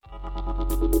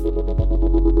I'm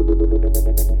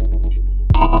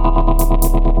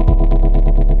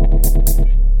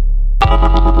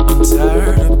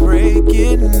tired of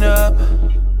breaking up.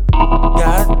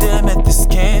 God damn it, this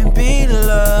can't be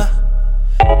love.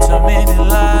 Too many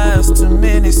lies, too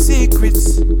many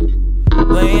secrets.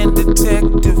 Playing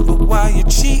detective, but why you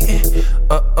cheating?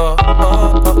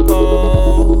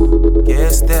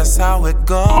 Guess that's how it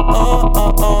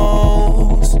goes.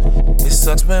 It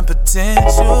sucks when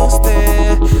potential's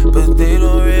there, but they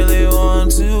don't really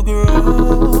want to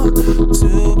grow.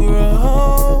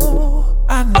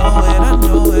 I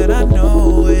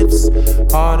know it's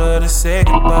harder to say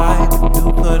goodbye when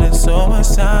you put in so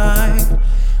much time.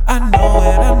 I know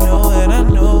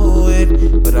it,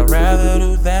 but I'd rather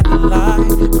do that than lie,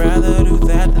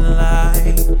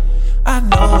 I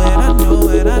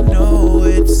know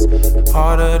it's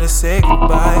harder to say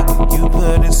goodbye when you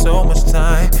put in so much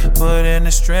time, put in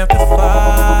the strength to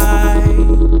fight.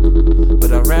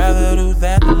 But I'd rather do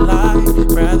that than lie,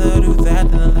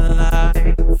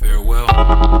 Farewell.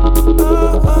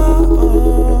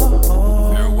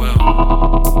 Farewell.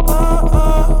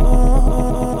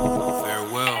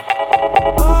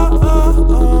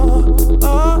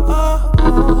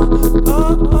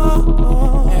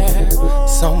 Yeah,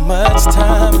 so much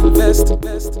time invested.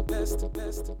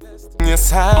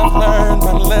 Yes, I've learned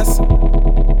my lesson.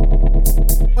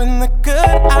 When the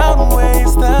good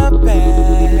outweighs the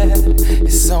bad,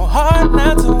 it's so hard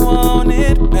not to want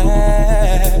it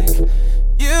back.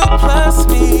 You plus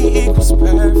me equals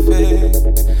perfect.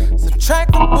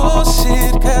 Subtract the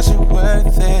bullshit, cause you're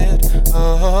worth it.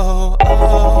 Oh.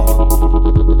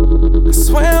 I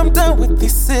swear I'm done with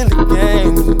these silly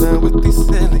games.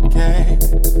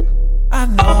 I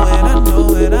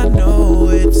know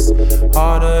it's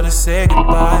harder to say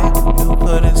goodbye when you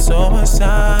put in so much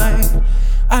time.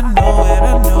 I know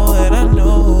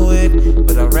it,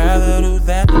 but I'd rather do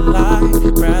that than lie,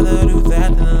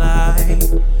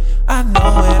 I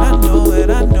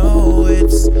know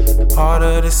it's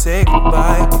harder to say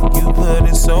goodbye when you put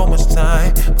in so much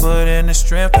time, put in the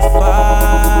strength to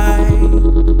fight.